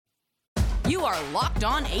You are Locked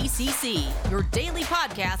On ACC, your daily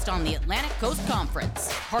podcast on the Atlantic Coast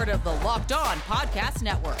Conference. Part of the Locked On Podcast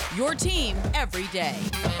Network, your team every day.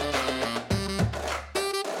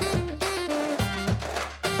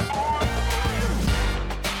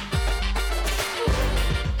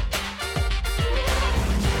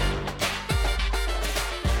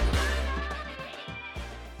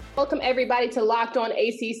 Welcome, everybody, to Locked On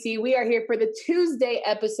ACC. We are here for the Tuesday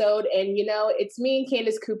episode, and it's me and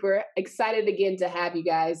Candace Cooper. Excited again to have you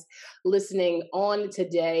guys listening on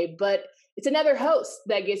today, but it's another host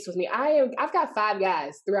that gets with me. I've got 5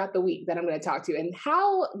 guys throughout the week that I'm going to talk to, and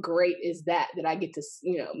how great is that I get to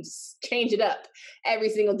change it up every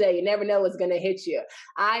single day. You never know what's going to hit you.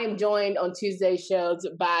 I am joined on Tuesday's shows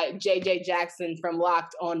by JJ Jackson from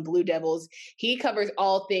Locked On Blue Devils. He covers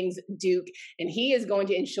all things Duke, and he is going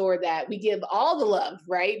to ensure that we give all the love,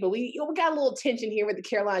 right? But we got a little tension here with the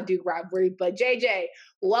Carolina Duke rivalry. But JJ,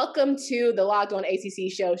 welcome to the Locked On ACC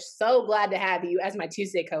show. So glad to have you as my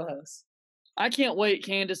Tuesday co-host. I can't wait,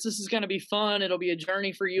 Candace. This is going to be fun. It'll be a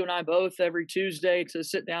journey for you and I both every Tuesday to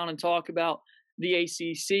sit down and talk about the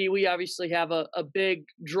ACC. We obviously have a big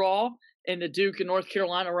draw in the Duke and North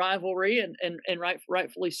Carolina rivalry, and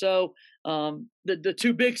rightfully so. The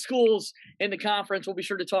 2 big schools in the conference, we'll be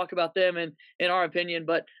sure to talk about them in our opinion.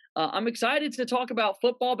 But I'm excited to talk about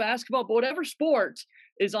football, basketball, but whatever sport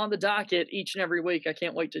is on the docket each and every week. I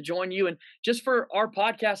can't wait to join you. And just for our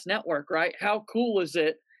podcast network, right? How cool is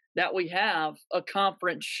it that we have a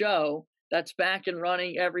conference show that's back and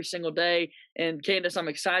running every single day? And Candace, I'm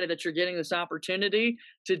excited that you're getting this opportunity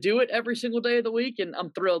to do it every single day of the week. And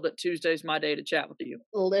I'm thrilled that Tuesday's my day to chat with you.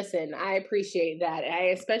 Listen, I appreciate that. I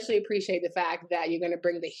especially appreciate the fact that you're going to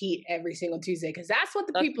bring the heat every single Tuesday, because that's what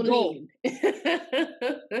the people need.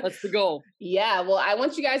 That's the goal. Yeah, well, I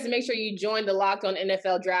want you guys to make sure you join the Locked On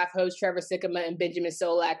NFL Draft host Trevor Sikkema and Benjamin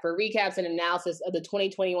Solak for recaps and analysis of the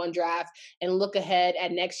 2021 draft and look ahead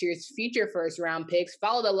at next year's future first-round picks.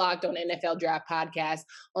 Follow the Locked On NFL Draft podcast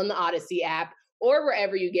on the Odyssey app or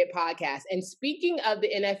wherever you get podcasts. And speaking of the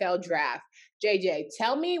NFL draft, JJ,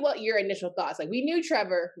 tell me what your initial thoughts. We knew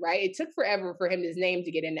Trevor, right? It took forever for his name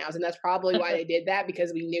to get announced, and that's probably why they did that,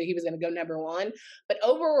 because we knew he was going to go number 1. But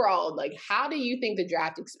overall, how do you think the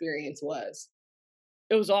draft experience was?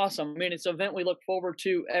 It was awesome. I mean, it's an event we look forward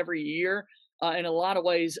to every year. In a lot of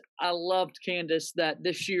ways, I loved, Candace, that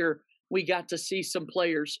this year we got to see some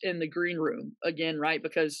players in the green room again, right?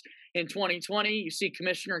 Because in 2020, you see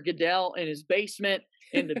Commissioner Goodell in his basement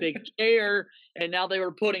in the big chair, and now they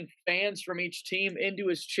were putting fans from each team into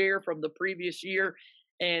his chair from the previous year.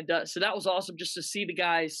 And so that was awesome just to see the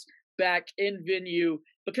guys back in venue,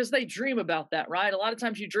 because they dream about that, right? A lot of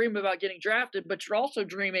times you dream about getting drafted, but you're also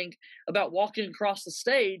dreaming about walking across the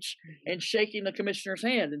stage and shaking the commissioner's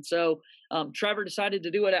hand. And so Trevor decided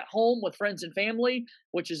to do it at home with friends and family,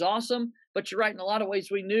 which is awesome. But you're right, in a lot of ways,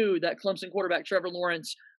 we knew that Clemson quarterback Trevor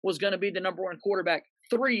Lawrence was going to be the number 1 quarterback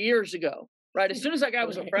 3 years ago, right? As soon as that guy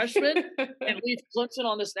was a freshman and leads Clemson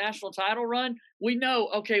on this national title run, we know,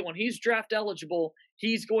 okay, when he's draft eligible,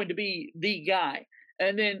 he's going to be the guy.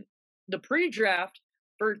 And then the pre-draft,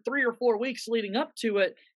 for 3 or 4 weeks leading up to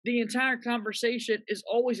it, the entire conversation is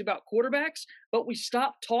always about quarterbacks, but we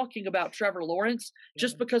stopped talking about Trevor Lawrence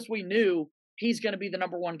just because we knew he's going to be the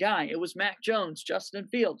number 1 guy. It was Mac Jones, Justin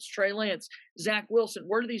Fields, Trey Lance, Zach Wilson.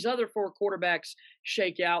 Where do these other 4 quarterbacks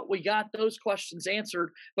shake out? We got those questions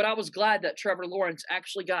answered, but I was glad that Trevor Lawrence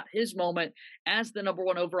actually got his moment as the number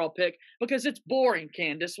 1 overall pick, because it's boring,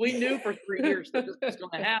 Candace. We knew for 3 years that this was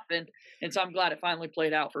going to happen, and so I'm glad it finally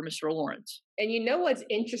played out for Mr. Lawrence. And what's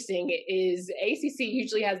interesting is ACC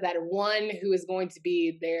usually has that one who is going to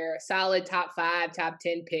be their solid top 5, top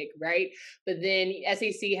 10 pick, right? But then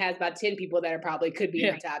SEC has about 10 people that are probably could be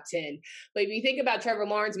in the top 10. But if you think about Trevor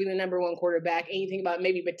Lawrence being the number 1 quarterback, and you think about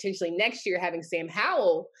maybe potentially next year having Sam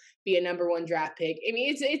Howell be a number 1 draft pick, I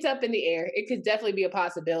mean, it's up in the air. It could definitely be a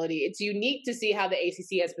possibility. It's unique to see how the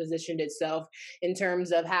ACC has positioned itself in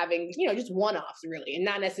terms of having, just one-offs really, and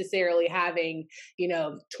not necessarily having,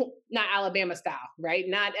 not Alabama style, right?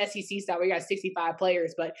 Not SEC style where you got 65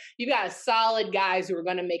 players, but you got solid guys who are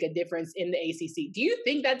going to make a difference in the ACC. Do you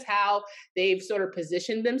think that's how they've sort of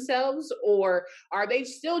positioned themselves, or are they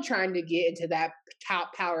still trying to get into that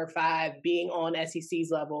top Power 5 being on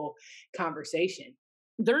SEC's level conversation?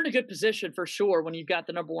 They're in a good position for sure when you've got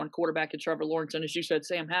the number 1 quarterback in Trevor Lawrence. And as you said,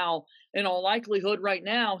 Sam Howell, in all likelihood right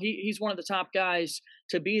now, he's one of the top guys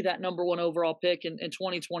to be that number 1 overall pick in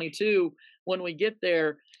 2022 when we get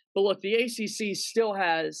there. But look, the ACC still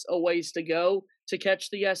has a ways to go to catch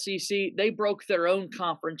the SEC. They broke their own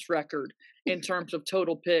conference record in terms of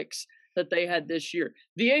total picks that they had this year.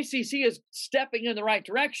 The ACC is stepping in the right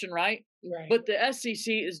direction, right? Right. But the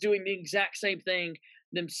SEC is doing the exact same thing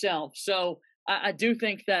themselves. So I do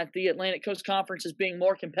think that the Atlantic Coast Conference is being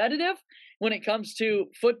more competitive when it comes to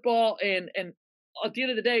football. And at the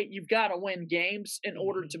end of the day, you've got to win games in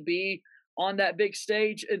order to be on that big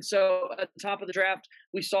stage. And so at the top of the draft,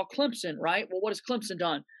 we saw Clemson, right? Well, what has Clemson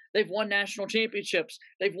done? They've won national championships.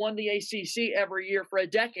 They've won the ACC every year for a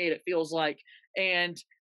decade, it feels like. And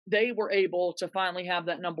they were able to finally have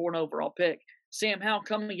that number 1 overall pick. Sam Howell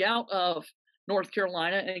coming out of North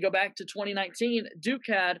Carolina, and go back to 2019, Duke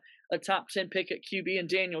had a top 10 pick at QB and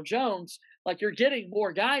Daniel Jones. Like, you're getting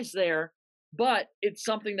more guys there, but it's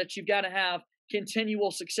something that you've got to have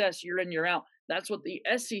continual success year in, year out. That's what the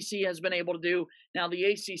SEC has been able to do. Now the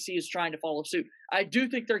ACC is trying to follow suit. I do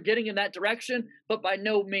think they're getting in that direction, but by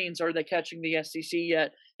no means are they catching the SEC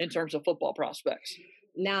yet in terms of football prospects.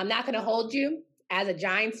 Now, I'm not going to hold you. As a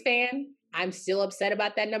Giants fan, I'm still upset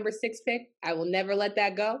about that number 6 pick. I will never let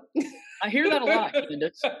that go. I hear that a lot,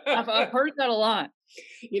 Candace. I've heard that a lot.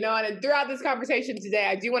 You know, and throughout this conversation today,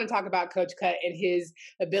 I do want to talk about Coach Cut and his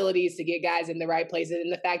abilities to get guys in the right places,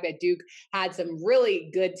 and the fact that Duke had some really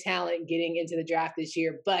good talent getting into the draft this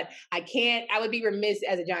year. But I would be remiss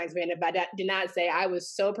as a Giants fan if I did not say I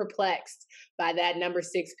was so perplexed by that number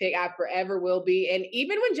 6 pick. I forever will be. And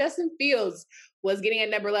even when Justin Fields was getting at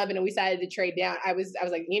number 11 and we decided to trade down, I was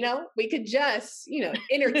like, we could just,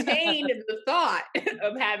 entertain the thought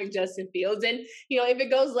of having Justin Fields. And, if it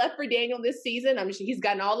goes left for Daniel this season, I'm sure he's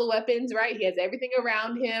gotten all the weapons, right? He has everything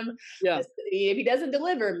around him. Yeah. If he doesn't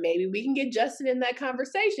deliver, maybe we can get Justin in that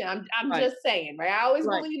conversation. I'm right. Just saying, right? I always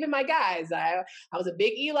believe in my guys. I was a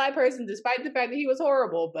big Eli person, despite the fact that he was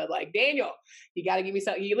horrible. But like, Daniel, you got to give me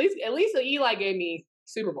something. At least Eli gave me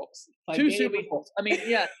Super Bowls. Like, 2 Super Bowls. I mean,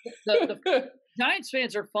 yeah. The Giants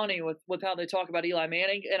fans are funny with how they talk about Eli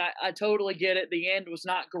Manning, and I totally get it. The end was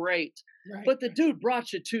not great. Right. But the dude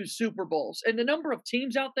brought you 2 Super Bowls. And the number of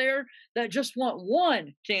teams out there that just want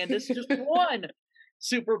one, Candace, just one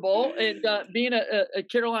Super Bowl. And being a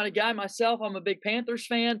Carolina guy myself, I'm a big Panthers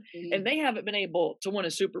fan, and they haven't been able to win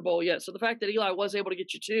a Super Bowl yet. So the fact that Eli was able to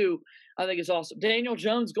get you 2, I think is awesome. Daniel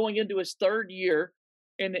Jones going into his 3rd year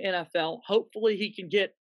in the NFL. Hopefully he can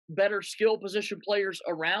get better skill position players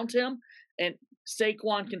around him, and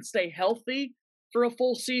Saquon can stay healthy for a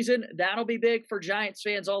full season. That'll be big for Giants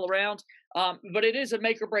fans all around. But it is a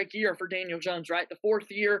make or break year for Daniel Jones, right? The 4th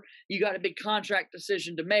year, you got a big contract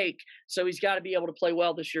decision to make. So he's got to be able to play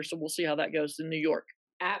well this year. So we'll see how that goes in New York.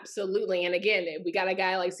 Absolutely. And again, we got a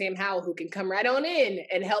guy like Sam Howell who can come right on in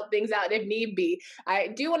and help things out if need be. I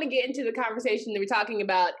do want to get into the conversation that we're talking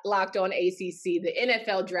about Locked On ACC, the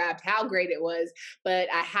NFL draft, how great it was. But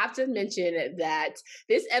I have to mention that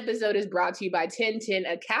this episode is brought to you by 1010,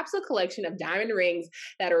 a capsule collection of diamond rings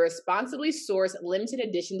that are responsibly sourced limited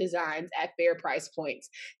edition designs at fair price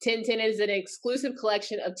points. 1010 is an exclusive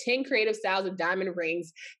collection of 10 creative styles of diamond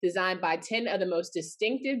rings designed by 10 of the most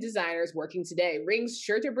distinctive designers working today. Rings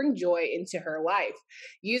sure to bring joy into her life.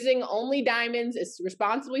 Using only diamonds is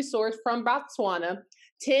responsibly sourced from Botswana.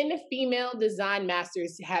 10 female design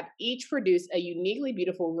masters have each produced a uniquely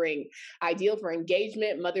beautiful ring, ideal for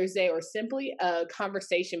engagement, Mother's Day, or simply a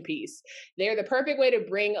conversation piece. They're the perfect way to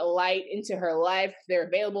bring a light into her life. They're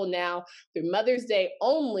available now through Mother's Day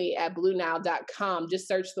only at BlueNile.com. Just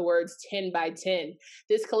search the words 10 by 10.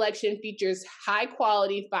 This collection features high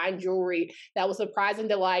quality fine jewelry that will surprise and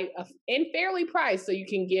delight and fairly priced, so you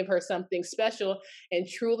can give her something special and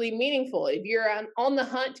truly meaningful. If you're on the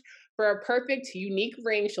hunt for a perfect, unique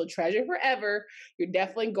ring she'll treasure forever, you're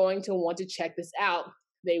definitely going to want to check this out.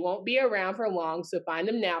 They won't be around for long, so find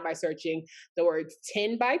them now by searching the words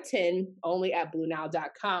 10 by 10 only at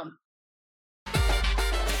BlueNile.com.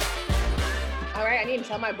 All right, I need to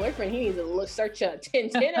tell my boyfriend he needs to search a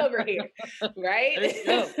 1010 over here, right?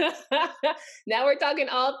 Now we're talking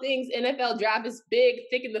all things NFL draft. Is big,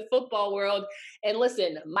 thick in the football world. And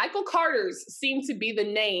listen, Michael Carter's seem to be the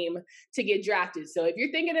name to get drafted. So if you're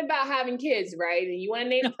thinking about having kids, right, and you want to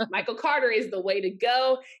name Michael Carter is the way to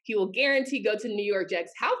go. He will guarantee go to New York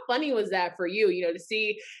Jets. How funny was that for you, to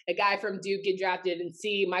see a guy from Duke get drafted and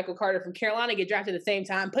see Michael Carter from Carolina get drafted at the same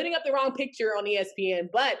time, putting up the wrong picture on ESPN,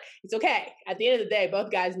 but it's okay. At the end of the day,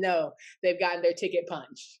 both guys know they've gotten their ticket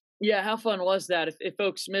punched. Yeah, how fun was that? If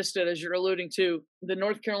folks missed it, as you're alluding to, the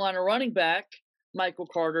North Carolina running back, Michael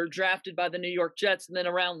Carter, drafted by the New York Jets, and then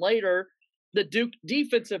a round later, the Duke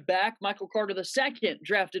defensive back, Michael Carter II,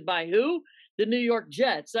 drafted by who? The New York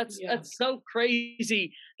Jets. That's so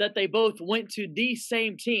crazy that they both went to the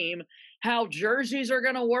same team. How jerseys are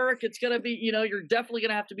going to work, it's going to be, you're definitely going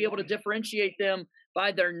to have to be able to differentiate them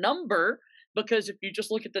by their number. because if you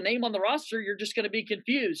just look at the name on the roster, you're just going to be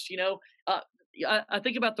confused. I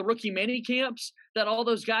think about the rookie mini camps that all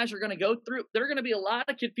those guys are going to go through. There are going to be a lot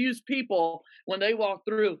of confused people when they walk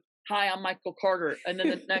through. Hi, I'm Michael Carter. And then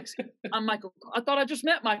the next, I'm Michael. I thought I just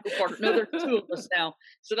met Michael Carter. No, there's two of us now.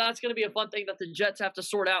 So that's going to be a fun thing that the Jets have to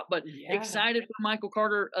sort out. But excited for Michael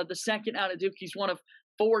Carter, the second out of Duke. He's one of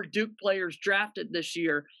 4 Duke players drafted this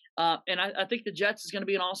year. And I think the Jets is going to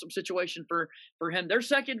be an awesome situation for him. Their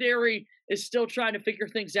secondary is still trying to figure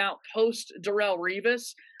things out post Darrelle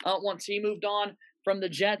Revis once he moved on from the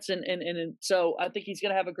Jets. And so I think he's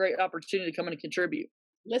going to have a great opportunity to come in and contribute.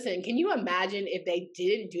 Listen, can you imagine if they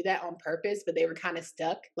didn't do that on purpose, but they were kind of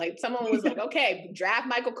stuck? Like someone was like, okay, draft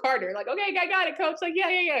Michael Carter. Like, okay, I got it, coach. Like,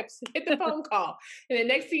 yeah. Hit the phone call. And the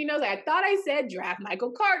next thing you know, like, I thought I said draft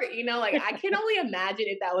Michael Carter. Like I can only imagine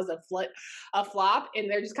if that was a flop and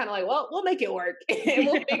they're just kind of like, well, we'll make it work and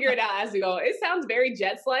we'll figure it out as we go. It sounds very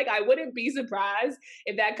Jets-like. I wouldn't be surprised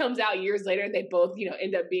if that comes out years later and they both,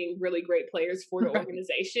 end up being really great players for the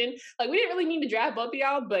organization. Like we didn't really need to draft both of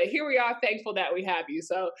y'all, but here we are, thankful that we have you.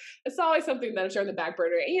 So it's always something that I'm sure in the back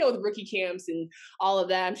burner. And, with rookie camps and all of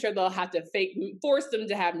that, I'm sure they'll have to force them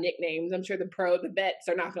to have nicknames. I'm sure the vets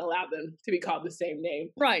are not going to allow them to be called the same name.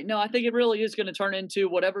 Right. No, I think it really is going to turn into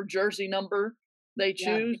whatever jersey number they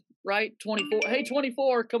choose, right? 24. Hey,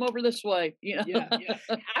 24, come over this way. Yeah.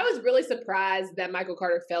 I was really surprised that Michael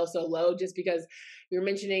Carter fell so low just because we were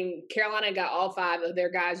mentioning Carolina got all 5 of their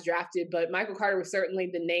guys drafted, but Michael Carter was certainly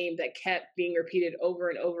the name that kept being repeated over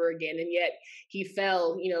and over again. And yet he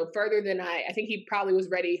fell, further than I think he probably was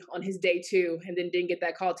ready on his day 2 and then didn't get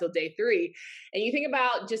that call till day 3. And you think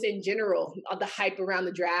about just in general, all the hype around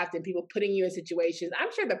the draft and people putting you in situations.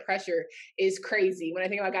 I'm sure the pressure is crazy. When I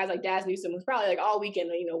think about guys like Daz Newsome, was probably like all weekend,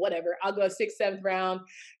 whatever. I'll go 6th, 7th round.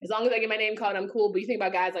 As long as I get my name called, I'm cool. But you think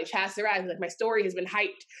about guys like Chaz Surratt, like my story has been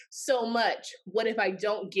hyped so much. What if I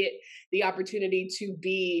don't get the opportunity to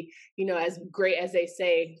be, as great as they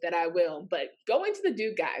say that I will? But going to the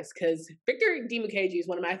Duke guys, because Victor Dimukeje is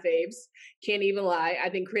one of my faves. Can't even lie. I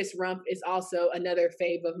think Chris Rumph is also another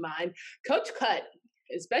fave of mine. Coach Cut,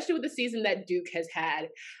 especially with the season that Duke has had,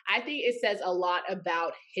 I think it says a lot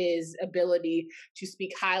about his ability to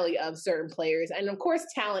speak highly of certain players. And of course,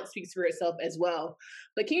 talent speaks for itself as well.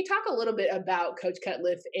 But can you talk a little bit about Coach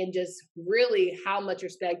Cutcliffe and just really how much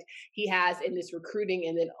respect he has in this recruiting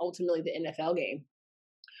and then ultimately the NFL game?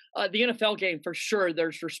 The NFL game, for sure,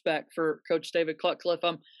 there's respect for Coach David Cutcliffe.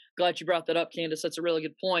 I'm glad you brought that up, Candace. That's a really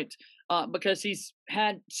good point because he's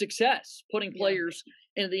had success putting players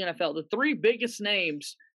into the NFL. The 3 biggest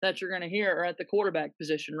names that you're going to hear are at the quarterback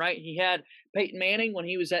position, right? He had Peyton Manning when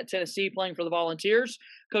he was at Tennessee playing for the Volunteers.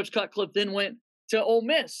 Coach Cutcliffe then went to Ole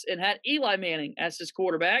Miss and had Eli Manning as his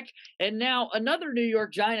quarterback. And now another New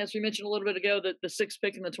York Giant, as we mentioned a little bit ago, the 6th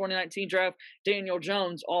pick in the 2019 draft, Daniel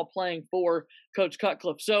Jones, all playing for Coach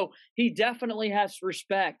Cutcliffe. So he definitely has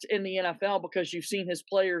respect in the NFL because you've seen his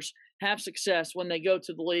players have success when they go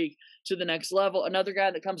to the league to the next level. Another guy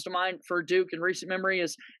that comes to mind for Duke in recent memory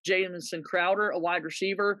is Jamison Crowder, a wide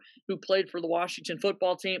receiver who played for the Washington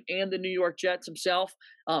football team and the New York Jets himself.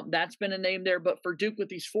 That's been a name there. But for Duke, with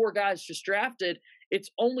these 4 guys just drafted, it's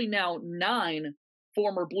only now 9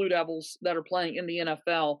 former Blue Devils that are playing in the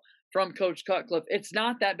NFL from Coach Cutcliffe. It's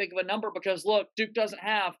not that big of a number because, look, Duke doesn't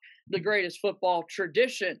have the greatest football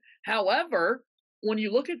tradition. However, when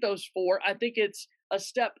you look at those 4, I think it's a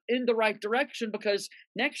step in the right direction because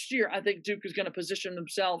next year I think Duke is going to position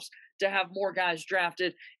themselves to have more guys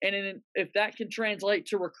drafted. And if that can translate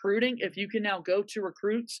to recruiting, if you can now go to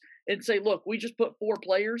recruits and say, look, we just put 4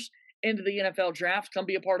 players into the NFL draft, come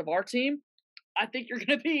be a part of our team, I think you're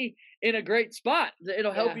going to be in a great spot.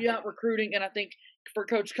 It'll help you out recruiting. And I think for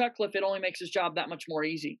Coach Cutcliffe, it only makes his job that much more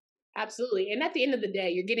easy. Absolutely. And at the end of the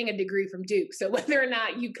day, you're getting a degree from Duke. So whether or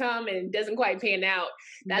not you come and it doesn't quite pan out,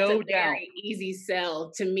 that's a very easy sell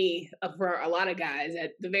to me for a lot of guys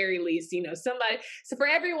at the very least, somebody. So for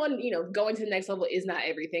everyone, going to the next level is not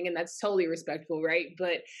everything. And that's totally respectful, right?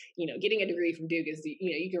 But, getting a degree from Duke is,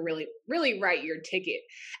 you can really, really write your ticket.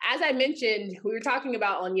 As I mentioned, we were talking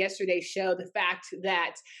about on yesterday's show, the fact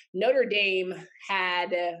that Notre Dame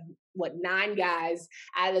had 9 guys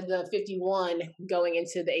out of the 51 going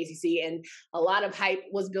into the ACC, and a lot of hype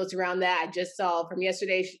was built around that. I just saw from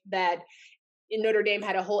yesterday that Notre Dame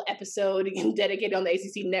had a whole episode dedicated on the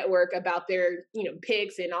ACC network about their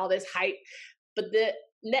picks and all this hype, but the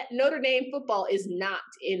Notre Dame football is not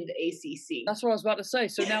in the ACC. That's what I was about to say.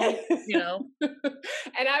 So now,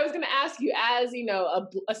 And I was going to ask you, as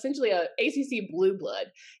essentially a ACC blue blood,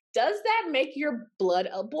 does that make your blood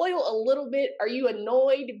boil a little bit? Are you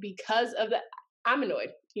annoyed because of the I'm annoyed.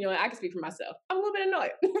 I can speak for myself. I'm a little bit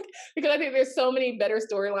annoyed because I think there's so many better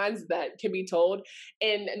storylines that can be told.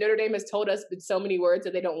 And Notre Dame has told us with so many words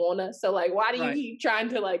that they don't want us. So like, why do you Right. keep trying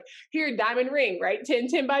to like, here, diamond ring, right? 10,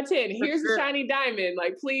 10 by 10. For Here's the sure. shiny diamond.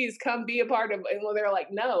 Like, please come be a part of it. And well, they're like,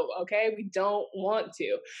 no, okay, we don't want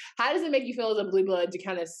to. How does it make you feel as a blue blood to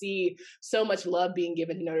kind of see so much love being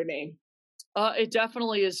given to Notre Dame? It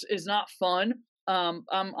definitely is not fun.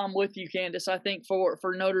 I'm with you, Candace. I think for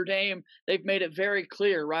Notre Dame, they've made it very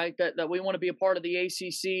clear, right, that we want to be a part of the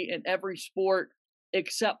ACC in every sport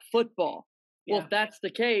except football. Well, Yeah. if that's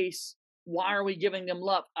the case, why are we giving them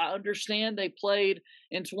love? I understand they played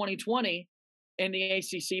in 2020 in the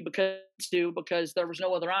ACC because there was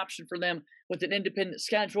no other option for them with an independent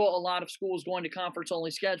schedule. A lot of schools going to conference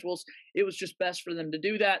only schedules. It was just best for them to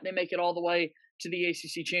do that. They make it all the way to the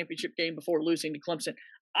ACC championship game before losing to Clemson.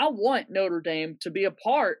 I want Notre Dame to be a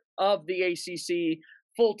part of the ACC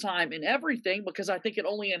full time in everything because I think it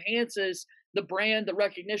only enhances the brand, the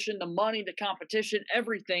recognition, the money, the competition,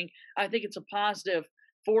 everything. I think it's a positive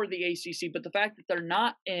for the ACC. But the fact that they're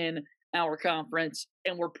not in our conference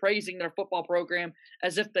and we're praising their football program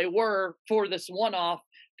as if they were for this one off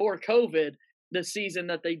for COVID, the season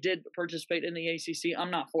that they did participate in the ACC,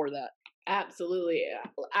 I'm not for that. Absolutely.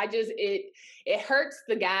 It hurts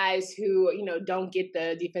the guys who, don't get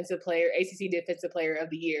the ACC defensive player of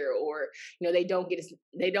the year, or, they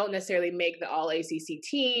don't necessarily make the all ACC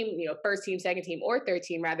team, first team, second team, or third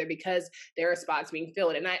team rather, because there are spots being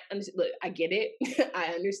filled. And I get it.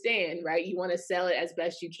 I understand, right? You want to sell it as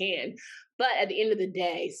best you can. But at the end of the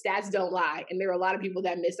day, stats don't lie. And there are a lot of people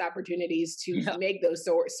that missed opportunities to make those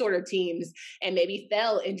sort of teams and maybe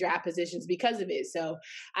fell in draft positions because of it. So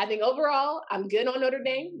I think overall, I'm good on Notre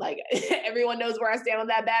Dame. Like everyone knows where I stand on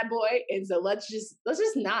that bad boy. And so let's just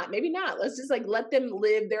maybe not. Let's just like let them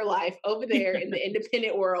live their life over there in the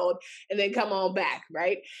independent world and then come on back,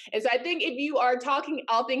 right? And so I think if you are talking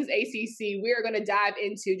all things ACC, we are going to dive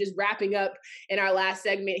into just wrapping up in our last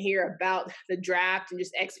segment here about the draft and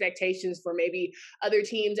just expectations for maybe other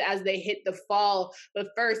teams as they hit the fall. But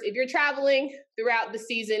first, if you're traveling throughout the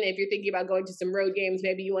season, if you're thinking about going to some road games,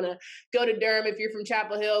 maybe you want to go to Durham. If you're from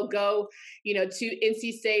Chapel Hill, go, to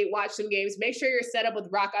NC State, watch some games. Make sure you're set up with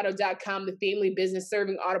rockauto.com, the family business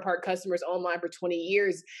serving auto part customers online for 20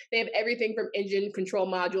 years. They have everything from engine control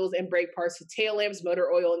modules and brake parts to tail lamps, motor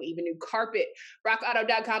oil, and even new carpet.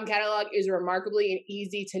 Rockauto.com catalog is remarkably and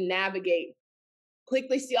easy to navigate.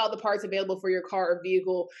 Quickly see all the parts available for your car or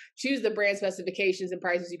vehicle. Choose the brand specifications and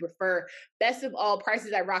prices you prefer. Best of all,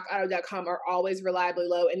 prices at rockauto.com are always reliably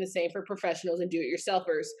low, and the same for professionals and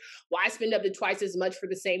do-it-yourselfers. Why spend up to twice as much for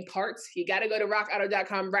the same parts? You got to go to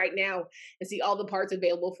rockauto.com right now and see all the parts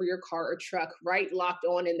available for your car or truck. Right locked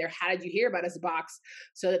on in their How Did You Hear About Us box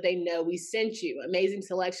so that they know we sent you. Amazing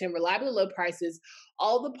selection, reliably low prices,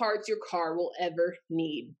 all the parts your car will ever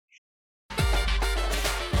need.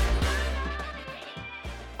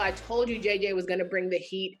 I told you JJ was going to bring the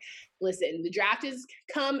heat. Listen, the draft is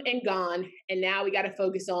come and gone, and now we got to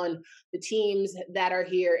focus on the teams that are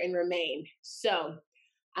here and remain. So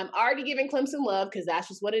I'm already giving Clemson love because that's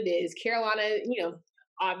just what it is. Carolina,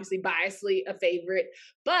 obviously biasly a favorite.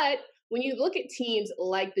 But when you look at teams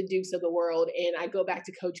like the Dukes of the world, and I go back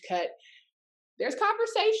to Coach Cut, there's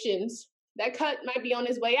conversations that Cut might be on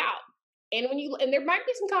his way out. And there might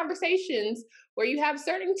be some conversations where you have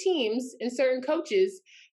certain teams and certain coaches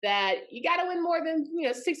that you got to win more than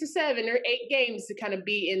 6 or 7 or 8 games to kind of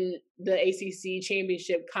be in the ACC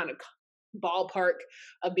championship kind of ballpark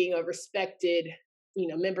of being a respected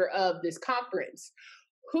member of this conference.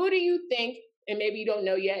 Who do you think, and maybe you don't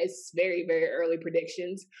know yet, it's very, very early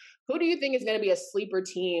predictions, who do you think is going to be a sleeper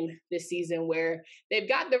team this season where they've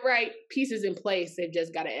got the right pieces in place, they've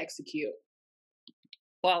just got to execute?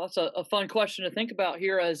 Wow, that's a fun question to think about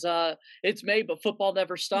here as it's May, but football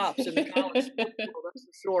never stops in the college football, that's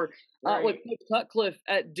for sure. Right. With Cutcliffe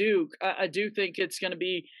at Duke, I do think it's going to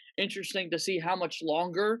be interesting to see how much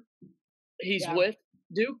longer he's with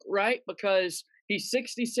Duke, right? Because he's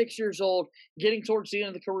 66 years old, getting towards the end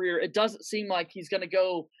of the career. It doesn't seem like he's going to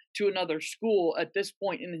go to another school at this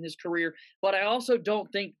point in his career. But I also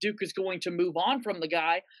don't think Duke is going to move on from the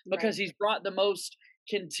guy because he's brought the most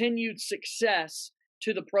continued success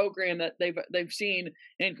to the program that they've seen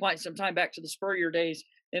in quite some time, back to the Spurrier days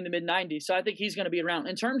in the mid-90s. So I think he's going to be around.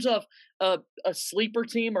 In terms of a sleeper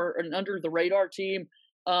team or an under-the-radar team,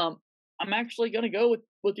 I'm actually going to go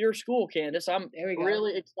with your school, Candace. I'm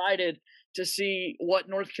really excited to see what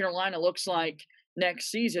North Carolina looks like next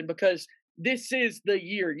season because this is the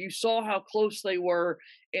year. You saw how close they were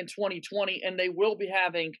in 2020, and they will be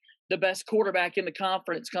having the best quarterback in the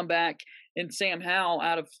conference come back in Sam Howell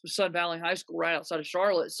out of Sun Valley High School right outside of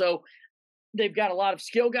Charlotte. So they've got a lot of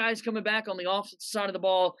skill guys coming back on the offensive side of the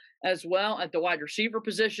ball as well at the wide receiver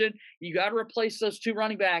position. You got to replace those two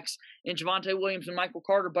running backs in Javonte Williams and Michael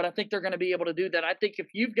Carter, but I think they're going to be able to do that. I think if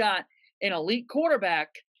you've got an elite quarterback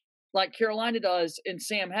like Carolina does in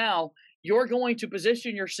Sam Howell, you're going to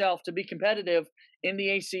position yourself to be competitive in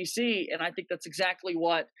the ACC, and I think that's exactly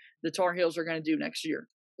what the Tar Heels are going to do next year.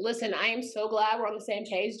 Listen, I am so glad we're on the same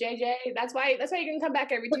page, JJ. That's why you're gonna come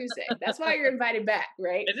back every Tuesday. That's why you're invited back,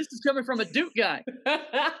 right? And this is coming from a Duke guy.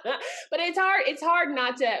 But it's hard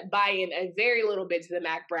not to buy in a very little bit to the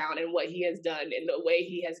Mac Brown and what he has done and the way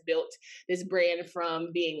he has built this brand from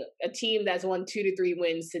being a team that's won 2 to 3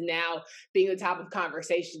 wins to now being the top of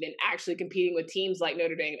conversation and actually competing with teams like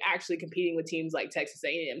Notre Dame, actually competing with teams like Texas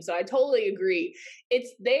A&M. So I totally agree.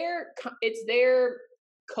 It's their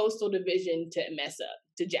Coastal Division to mess up,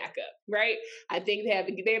 to jack up, right? I think they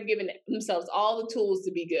have given themselves all the tools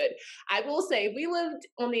to be good. I will say, if we lived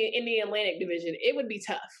in the Atlantic Division, it would be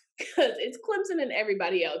tough because it's Clemson and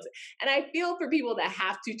everybody else. And I feel for people that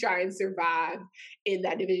have to try and survive in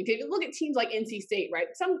that division. If you look at teams like NC State, right?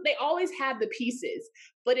 They always have the pieces,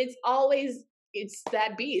 but it's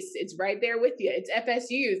that beast. It's right there with you. It's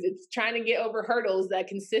FSU's. It's trying to get over hurdles that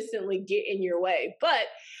consistently get in your way. But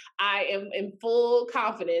I am in full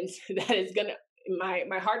confidence that it's going to,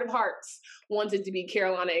 my heart of hearts wants it to be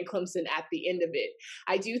Carolina and Clemson at the end of it.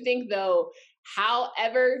 I do think, though,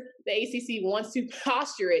 however the ACC wants to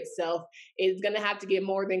posture itself, is going to have to get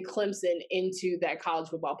more than Clemson into that college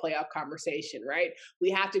football playoff conversation, right?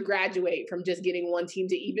 We have to graduate from just getting one team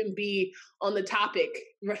to even be on the topic.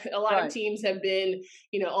 A lot of teams have been,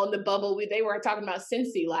 on the bubble. They were talking about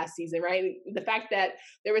Cincy last season, right? The fact that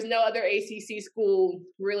there was no other ACC school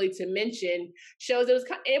really to mention shows it was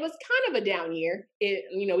kind of a down year.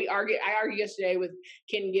 I argued yesterday with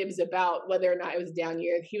Ken Gibbs about whether or not it was a down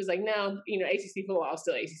year. He was like, no, ACC football is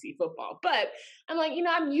still ACC football. But I'm like,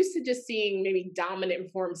 I'm used to just seeing maybe dominant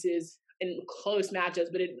performances in close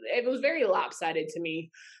matchups, but it was very lopsided to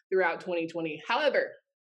me throughout 2020. However,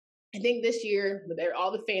 I think this year, with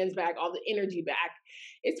all the fans back, all the energy back,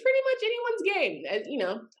 it's pretty much anyone's game.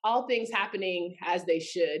 As all things happening as they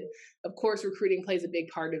should. Of course, recruiting plays a big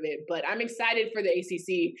part of it, but I'm excited for the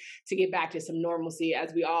ACC to get back to some normalcy,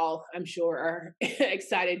 as we all, I'm sure, are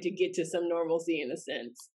excited to get to some normalcy in a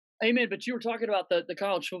sense. Amen. But you were talking about the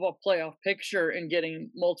college football playoff picture and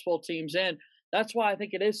getting multiple teams in. That's why I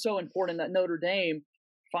think it is so important that Notre Dame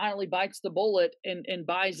finally bites the bullet and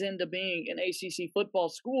buys into being an ACC football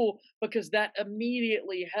school, because that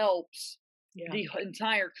immediately helps the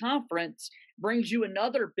entire conference, brings you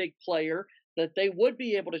another big player that they would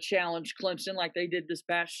be able to challenge Clemson like they did this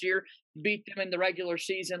past year, beat them in the regular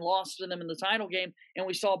season, lost to them in the title game, and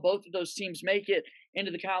we saw both of those teams make it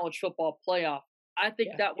into the college football playoff. I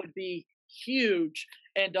think that would be huge.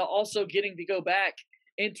 And also getting to go back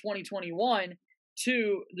in 2021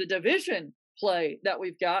 to the division play that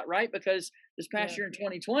we've got, right? Because this past year in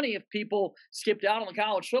 2020, if people skipped out on the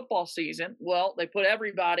college football season, well, they put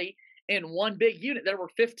everybody in one big unit. There were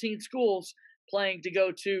 15 schools playing to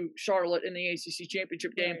go to Charlotte in the ACC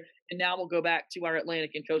championship game, and now we'll go back to our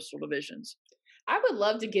Atlantic and Coastal divisions. I would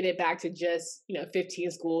love to get it back to just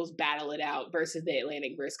 15 schools battle it out versus the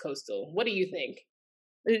Atlantic versus Coastal. What do you think?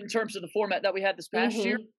 In terms of the format that we had this past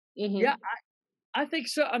year? Mm-hmm. Yeah, I think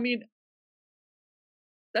so. I mean,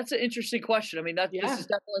 that's an interesting question. I mean, this is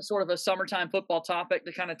definitely sort of a summertime football topic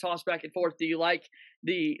to kind of toss back and forth. Do you like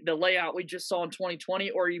the layout we just saw in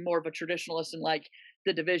 2020, or are you more of a traditionalist and like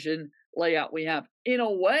the division layout we have? In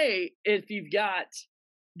a way, if you've got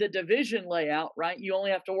the division layout, right, you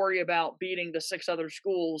only have to worry about beating the 6 other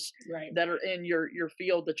schools that are in your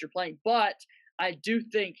field that you're playing. But I do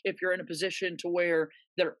think if you're in a position to where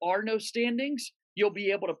there are no standings, you'll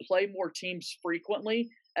be able to play more teams frequently,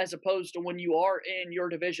 as opposed to when you are in your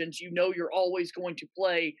divisions, you're always going to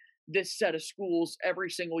play this set of schools every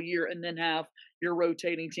single year and then have your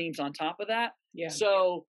rotating teams on top of that. Yeah.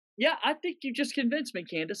 So, I think you just convinced me,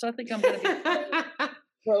 Candace. I think I'm going to be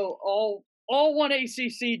so all one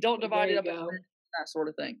ACC, don't divide it up, that sort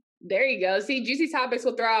of thing. There you go. See, juicy topics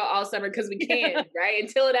we'll throw out all summer because we can, right?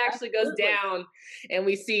 Until it actually goes down and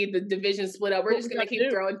we see the division split up. We're just going to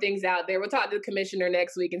keep throwing things out there. We'll talk to the commissioner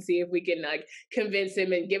next week and see if we can convince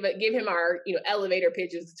him and give him our elevator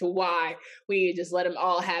pitches to why we just let them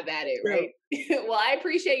all have at it, right? Well, I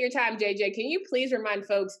appreciate your time, JJ. Can you please remind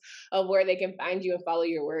folks of where they can find you and follow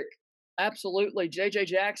your work? Absolutely. JJ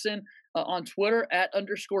Jackson on Twitter at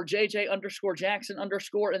 _JJ_Jackson_,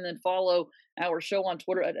 and then follow our show on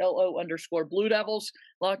Twitter at LO_Blue Devils.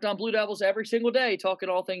 Locked On Blue Devils every single day, talking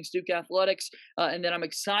all things Duke athletics. And then I'm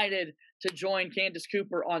excited to join Candace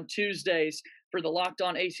Cooper on Tuesdays for the Locked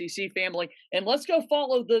On ACC family. And let's go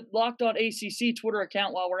follow the Locked On ACC Twitter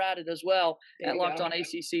account while we're at it as well, at Locked On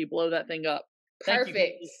ACC. Blow that thing up.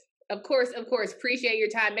 Perfect. Of course. Appreciate your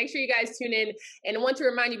time. Make sure you guys tune in. And I want to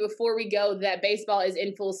remind you before we go that baseball is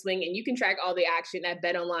in full swing, and you can track all the action at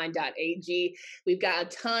betonline.ag. We've got a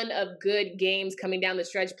ton of good games coming down the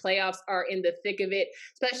stretch. Playoffs are in the thick of it,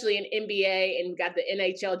 especially in NBA, and we've got the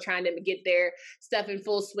NHL trying to get their stuff in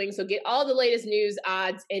full swing. So get all the latest news,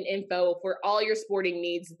 odds, and info for all your sporting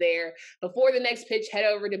needs there. Before the next pitch, head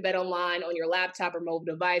over to BetOnline on your laptop or mobile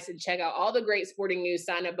device and check out all the great sporting news,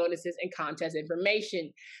 sign-up bonuses, and contest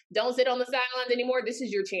information. Don't sit on the sidelines anymore. This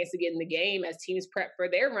is your chance to get in the game as teams prep for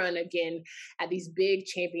their run again at these big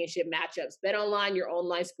championship matchups. BetOnline, your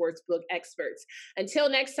online sportsbook experts. Until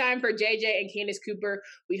next time, for JJ and Candace Cooper,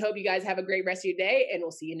 we hope you guys have a great rest of your day, and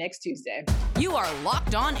we'll see you next Tuesday. You are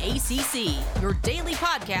Locked On ACC, your daily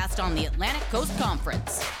podcast on the Atlantic Coast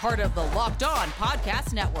Conference. Part of the Locked On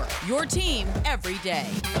Podcast Network, your team every day.